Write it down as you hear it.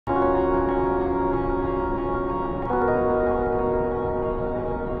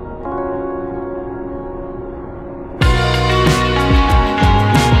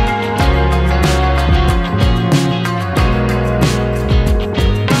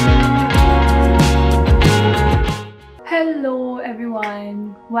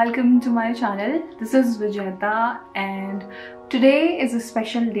everyone, welcome to my channel. This is Vijayta and today is a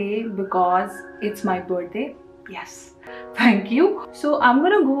special day because it's my birthday. Yes, thank you. So I'm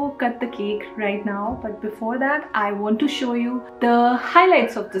gonna go cut the cake right now, but before that I want to show you the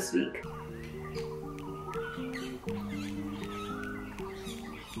highlights of this week.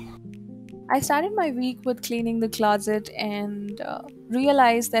 I started my week with cleaning the closet and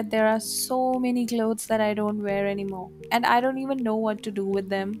realized that there are so many clothes that I don't wear anymore and I don't even know what to do with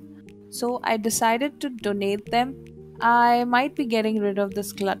them. So I decided to donate them. I might be getting rid of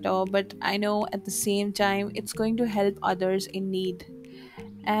this clutter, but I know at the same time it's going to help others in need.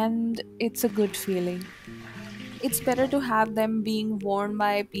 And it's a good feeling. It's better to have them being worn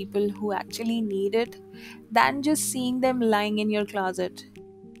by people who actually need it than just seeing them lying in your closet.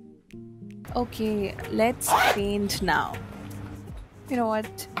 Okay, let's paint now. You know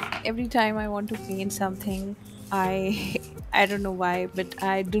what? Every time I want to paint something, I I don't know why, but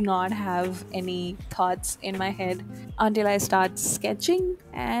I do not have any thoughts in my head until I start sketching.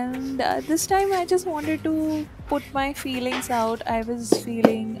 And this time I just wanted to put my feelings out. I was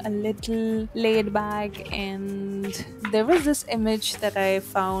feeling a little laid back, and there was this image that I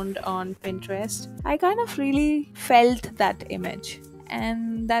found on Pinterest. I kind of really felt that image,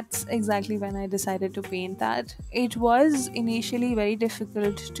 and that's exactly when I decided to paint that. It was initially very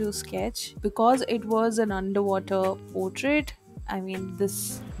difficult to sketch because it was an underwater portrait. I mean,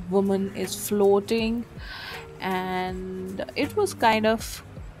 this woman is floating, and it was kind of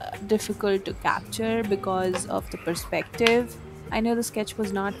difficult to capture because of the perspective. I know the sketch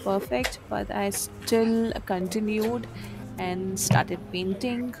was not perfect, but I still continued and started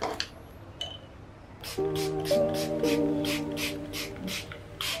painting.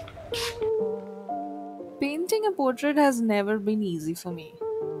 Painting a portrait has never been easy for me,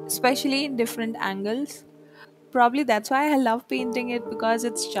 especially in different angles. Probably that's why I love painting it, because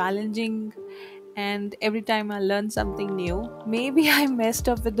it's challenging and every time I learn something new. Maybe I messed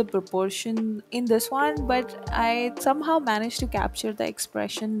up with the proportion in this one, but I somehow managed to capture the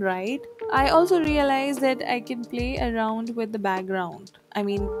expression right. I also realized that I can play around with the background. I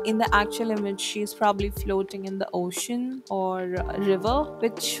mean, in the actual image, she's probably floating in the ocean or a river,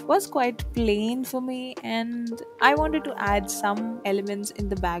 which was quite plain for me, and I wanted to add some elements in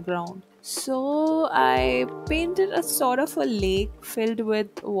the background. So I painted a sort of a lake filled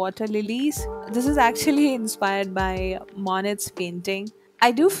with water lilies. This is actually inspired by Monet's painting.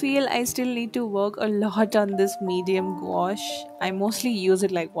 I do feel I still need to work a lot on this medium gouache. I mostly use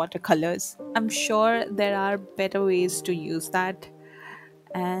it like watercolors. I'm sure there are better ways to use that.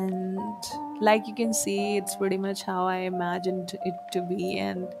 And like you can see, it's pretty much how I imagined it to be,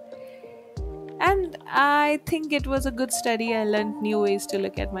 and I think it was a good study. I learned new ways to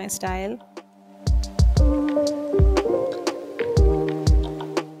look at my style.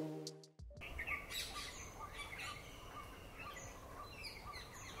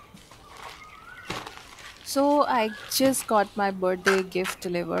 So I just got my birthday gift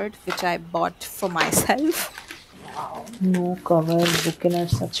delivered, which I bought for myself. No cover, book in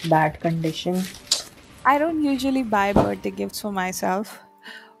such bad condition. I don't usually buy birthday gifts for myself,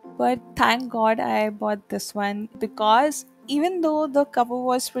 but thank God I bought this one, because even though the cover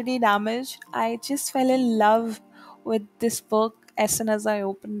was pretty damaged, I just fell in love with this book as soon as I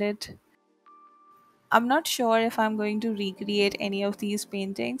opened it. I'm not sure if I'm going to recreate any of these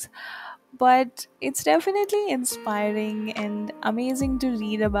paintings, but it's definitely inspiring and amazing to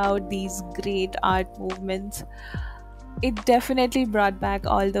read about these great art movements. It definitely brought back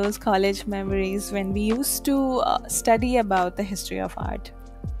all those college memories when we used to study about the history of art.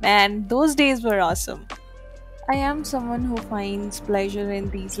 Man, those days were awesome. I am someone who finds pleasure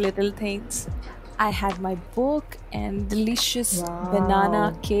in these little things. I had my book and delicious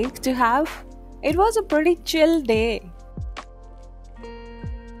banana Wow. cake to have. It was a pretty chill day.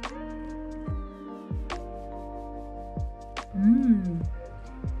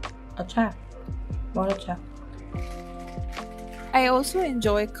 अच्छा है, बहुत अच्छा. I also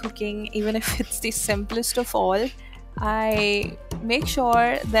enjoy cooking, even if it's the simplest of all. I make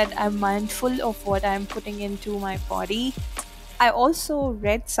sure that I'm mindful of what I'm putting into my body. I also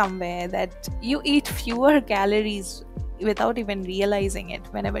read somewhere that you eat fewer calories without even realizing it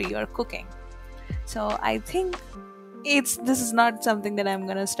whenever you're cooking. So I think it's this is not something that I'm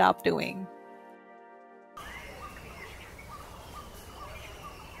gonna stop doing.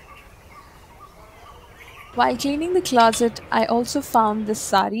 While cleaning the closet, I also found this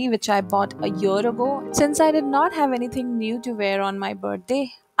sari which I bought a year ago. Since I did not have anything new to wear on my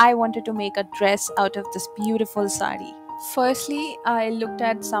birthday, I wanted to make a dress out of this beautiful sari. Firstly, I looked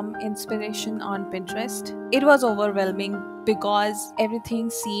at some inspiration on Pinterest. It was overwhelming because everything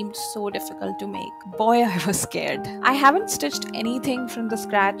seemed so difficult to make. Boy, I was scared. I haven't stitched anything from the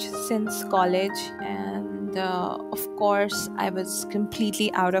scratch since college, and of course, I was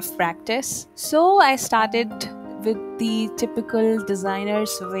completely out of practice. So I started with the typical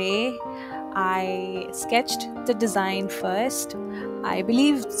designer's way. I sketched the design first. I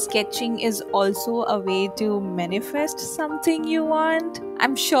believe sketching is also a way to manifest something you want.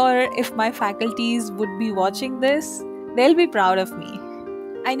 I'm sure if my faculties would be watching this, they'll be proud of me.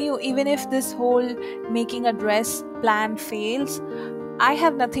 I knew even if this whole making a dress plan fails, I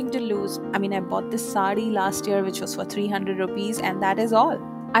have nothing to lose. I mean, I bought this sari last year, which was for 300 rupees, and that is all.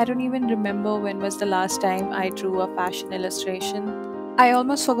 I don't even remember when was the last time I drew a fashion illustration. I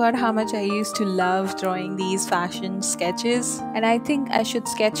almost forgot how much I used to love drawing these fashion sketches, and I think I should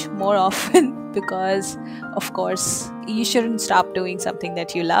sketch more often because, of course, you shouldn't stop doing something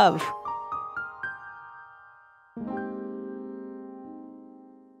that you love.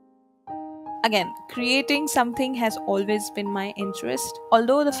 Again, creating something has always been my interest.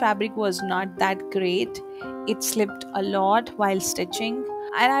 Although the fabric was not that great, it slipped a lot while stitching,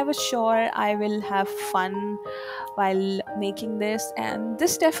 and I was sure I will have fun while making this. And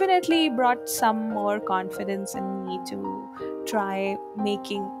this definitely brought some more confidence in me to try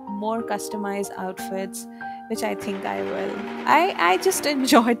making more customized outfits, which I think I will. I just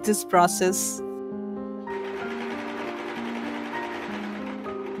enjoyed this process.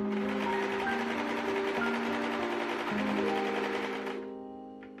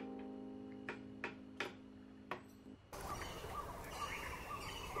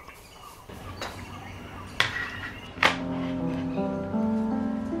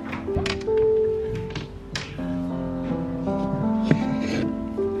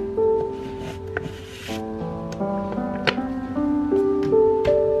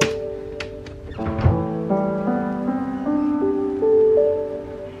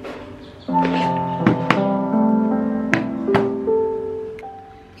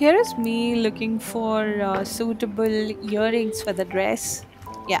 Here is me looking for suitable earrings for the dress.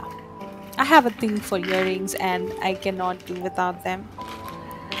 Yeah, I have a thing for earrings and I cannot do without them.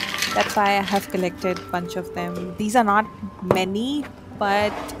 That's why I have collected a bunch of them. These are not many,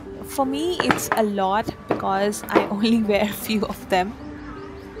 but for me it's a lot because I only wear a few of them.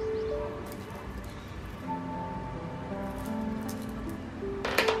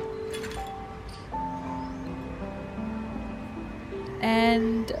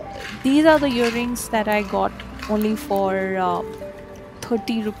 And these are the earrings that I got only for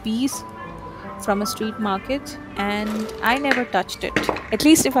 30 rupees from a street market, and I never touched it. At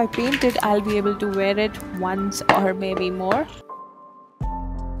least if I paint it, I'll be able to wear it once or maybe more.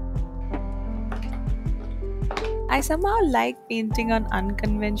 I somehow like painting on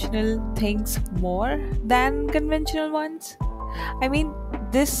unconventional things more than conventional ones. I mean,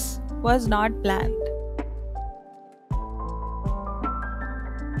 this was not planned.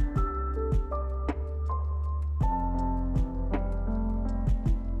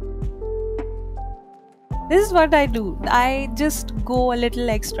 This is what I do. I just go a little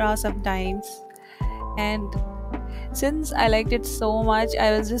extra sometimes. And since I liked it so much,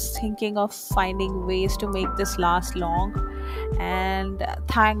 I was just thinking of finding ways to make this last long. And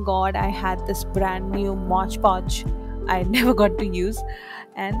thank God I had this brand new Modge Podge I never got to use.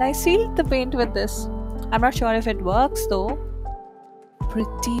 And I sealed the paint with this. I'm not sure if it works though.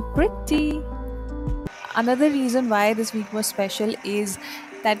 Pretty, pretty. Another reason why this week was special is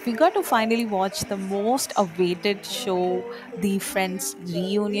that we got to finally watch the most awaited show, the Friends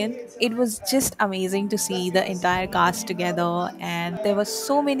reunion. It was just amazing to see the entire cast together, and there were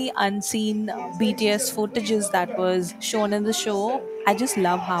so many unseen BTS footages that was shown in the show. I just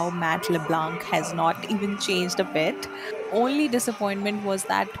love how Matt LeBlanc has not even changed a bit. Only disappointment was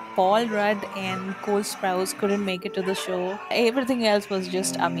that Paul Rudd and Cole Sprouse couldn't make it to the show. Everything else was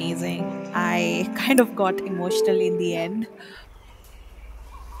just amazing. I kind of got emotional in the end.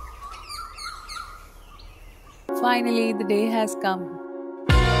 Finally, the day has come.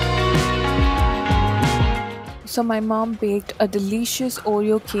 So my mom baked a delicious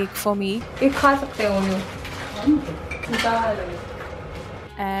Oreo cake for me, ये खा सकते हो Oreo.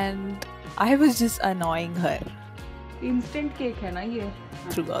 and I was just annoying her Instant cake है ना ये.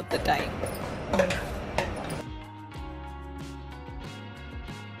 throughout the time.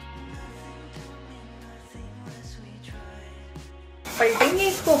 पलटेंगे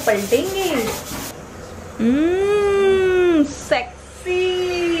इसको पलटेंगे.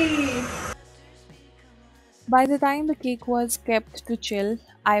 Sexy. By the time the cake was kept to chill,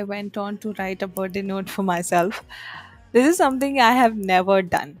 I went on to write a birthday note for myself. This is something I have never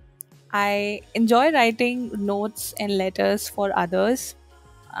done. I enjoy writing notes and letters for others,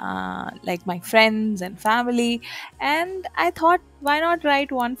 like my friends and family, and I thought, why not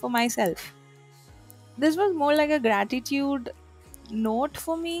write one for myself? This was more like a gratitude note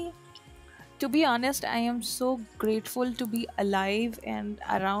for me. To be honest, I am so grateful to be alive and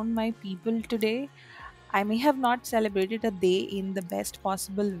around my people today. I may have not celebrated a day in the best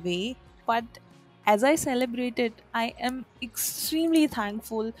possible way, but as I celebrate it, I am extremely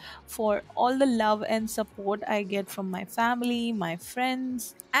thankful for all the love and support I get from my family, my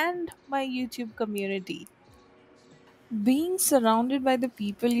friends, and my YouTube community. Being surrounded by the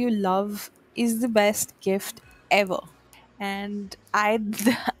people you love is the best gift ever. And I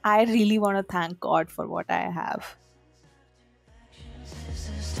I really want to thank God for what I have.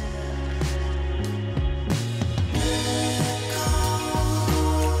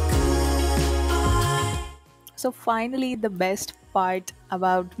 So finally, the best part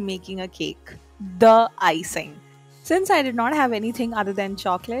about making a cake, the icing. Since I did not have anything other than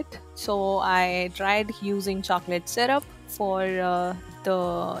chocolate, so I tried using chocolate syrup for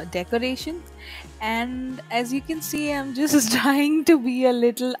the decoration. And as you can see, I'm just trying to be a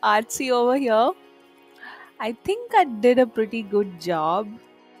little artsy over here. I think I did a pretty good job.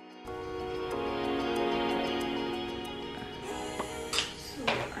 So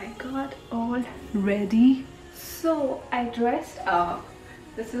I got all ready. So I dressed up.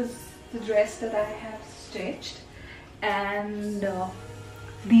 This is the dress that I have stitched, and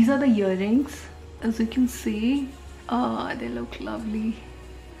these are the earrings. As you can see, they look lovely.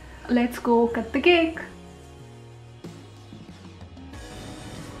 Let's go cut the cake.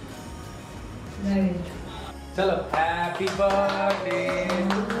 Right. Chalo, happy birthday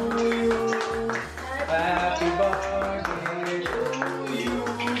to you. Happy birthday to you.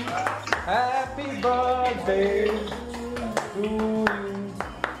 Happy birthday to you.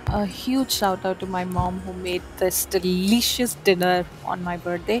 A huge shout out to my mom who made this delicious dinner on my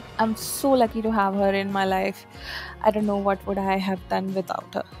birthday. I'm so lucky to have her in my life. I don't know what would I have done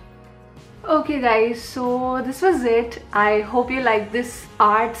without her. Okay guys, so this was it. I hope you liked this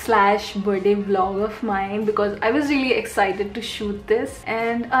art slash birthday vlog of mine because I was really excited to shoot this,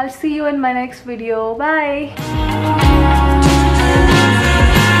 and I'll see you in my next video. Bye!